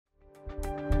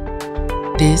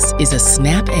This is a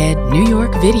SnapEd New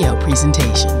York video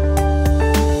presentation.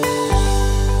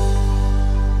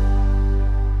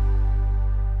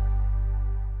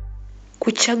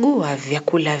 Kuchagua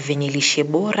vyakula vyenye lishe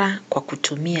bora kwa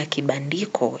kutumia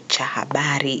kibandiko cha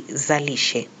habari za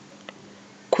lishe.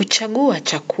 Kuchagua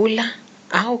chakula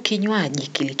au kinywaji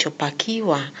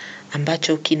kilichopakiwa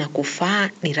ambacho kinakufaa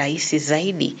ni rahisi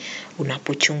zaidi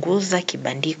unapochunguza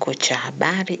kibandiko cha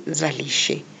habari za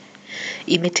lishe.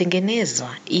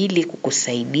 Imetengenezwa ili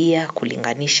kukusaidia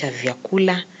kulinganisha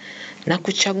vyakula na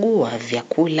kuchagua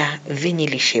vyakula vyenye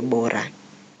lishe bora.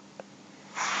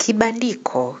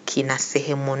 Kibandiko kina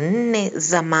sehemu 4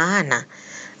 za maana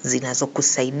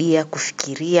zinazokusaidia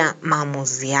kufikiria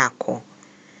maamuzi yako.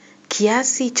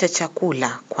 Kiasi cha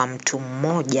chakula kwa mtu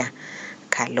mmoja,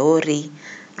 kalori,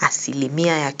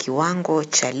 asilimia ya kiwango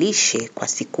cha lishe kwa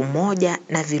siku moja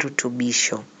na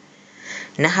virutubisho.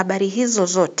 Na habari hizo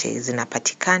zote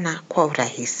zinapatikana kwa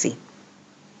urahisi.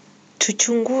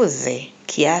 Tuchunguze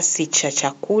kiasi cha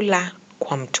chakula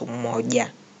kwa mtu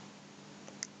mmoja.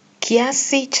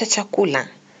 Kiasi cha chakula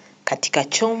katika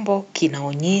chombo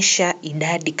kinaonyesha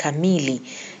idadi kamili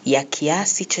ya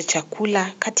kiasi cha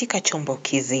chakula katika chombo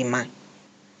kizima.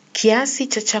 Kiasi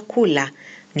cha chakula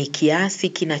ni kiasi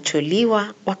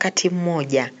kinacholiwa wakati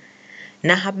mmoja,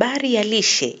 na habari ya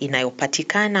lishe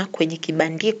inayopatikana kwenye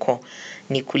kibandiko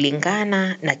ni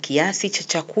kulingana na kiasi cha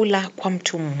chakula kwa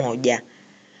mtu mmoja.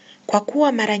 Kwa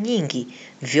kuwa mara nyingi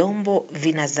vyombo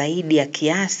vina zaidi ya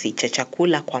kiasi cha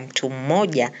chakula kwa mtu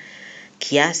mmoja,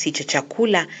 kiasi cha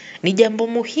chakula ni jambo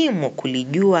muhimu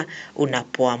kulijua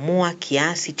unapoamua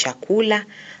kiasi chakula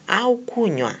au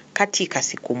kunywa katika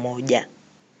siku moja.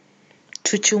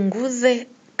 Tuchunguze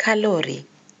kalori.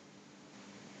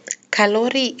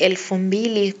 Kalori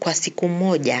 2000 kwa siku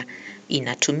moja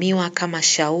inatumiwa kama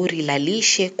shauri la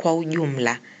lishe kwa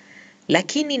ujumla,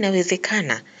 lakini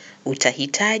inawezekana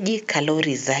utahitaji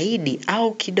kalori zaidi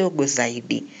au kidogo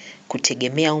zaidi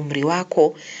kutegemea umri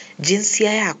wako,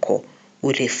 jinsia yako,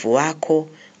 urefu wako,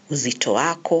 uzito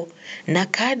wako na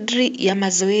kadri ya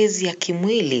mazoezi ya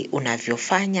kimwili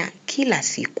unavyofanya kila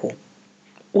siku.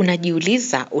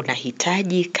 Unajiuliza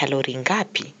unahitaji kalori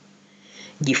ngapi?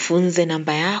 Jifunze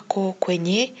namba yako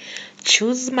kwenye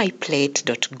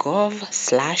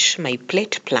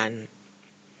choosemyplate.gov/myplateplan.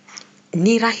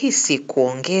 Ni rahisi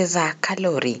kuongeza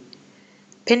kalori.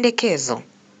 Pendekezo: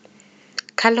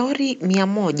 kalori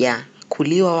 100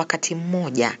 kuliwa wakati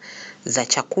mmoja za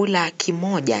chakula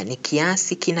kimoja ni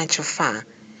kiasi kinachofaa,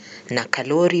 na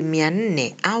kalori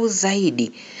 400 au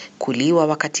zaidi kuliwa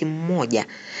wakati mmoja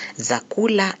za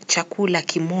kula chakula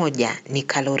kimoja ni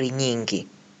kalori nyingi.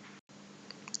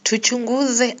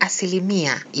 Tuchunguze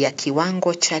asilimia ya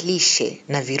kiwango cha lishe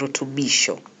na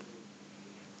virutubisho.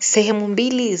 Sehemu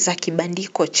 2 za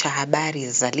kibandiko cha habari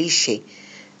za lishe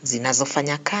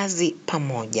zinazofanya kazi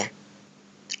pamoja.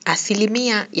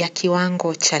 Asilimia ya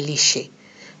kiwango cha lishe,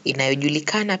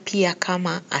 inayojulikana pia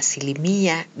kama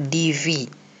asilimia DV,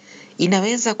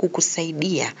 inaweza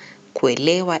kukusaidia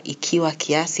kuelewa ikiwa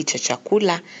kiasi cha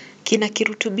chakula kina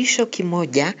kirutubisho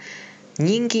kimoja,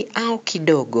 nyingi au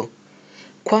kidogo.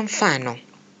 Kwa mfano,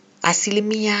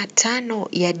 asilimia 5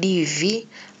 ya DV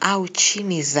au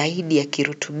chini zaidi ya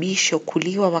kirutubisho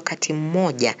kuliwa wakati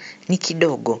mmoja ni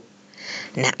kidogo,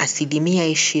 na asilimia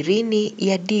 20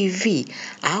 ya DV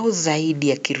au zaidi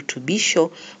ya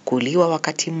kirutubisho kuliwa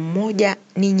wakati mmoja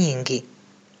ni nyingi.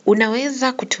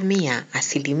 Unaweza kutumia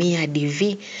asilimia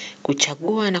DV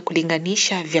kuchagua na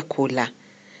kulinganisha vyakula.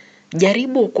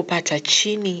 Jaribu kupata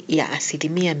chini ya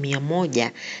asilimia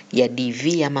 100 ya DV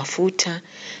ya mafuta,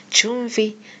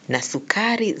 chumvi na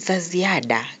sukari za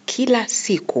ziada kila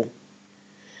siku.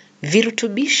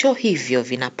 Virutubisho hivyo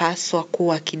vinapaswa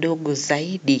kuwa kidogo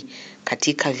zaidi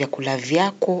katika vyakula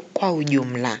vyako kwa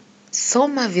ujumla.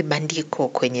 Soma vibandiko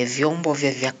kwenye vyombo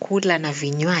vya vyakula na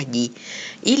vinywaji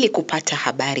ili kupata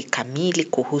habari kamili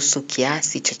kuhusu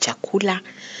kiasi cha chakula,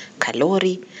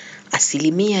 kalori,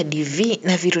 asilimia DV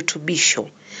na virutubisho,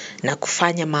 na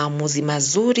kufanya maamuzi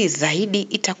mazuri zaidi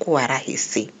itakuwa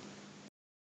rahisi.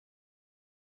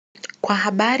 Kwa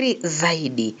habari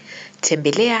zaidi,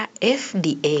 tembelea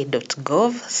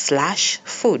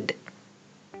fda.gov/food.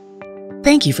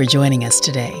 Thank you for joining us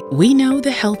today. We know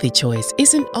the healthy choice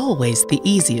isn't always the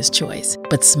easiest choice,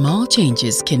 but small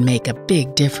changes can make a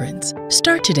big difference.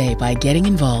 Start today by getting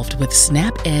involved with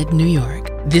SnapEd New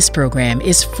York. This program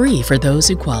is free for those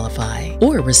who qualify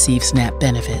or receive SNAP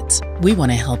benefits. We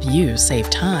want to help you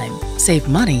save time, save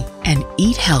money, and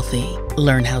eat healthy.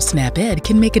 Learn how SnapEd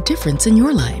can make a difference in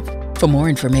your life. For more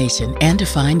information and to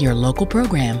find your local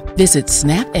program, visit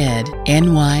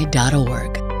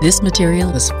snapedny.org. This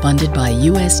material was funded by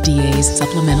USDA's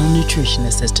Supplemental Nutrition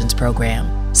Assistance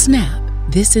Program. SNAP.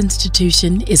 This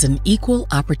institution is an equal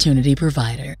opportunity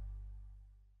provider.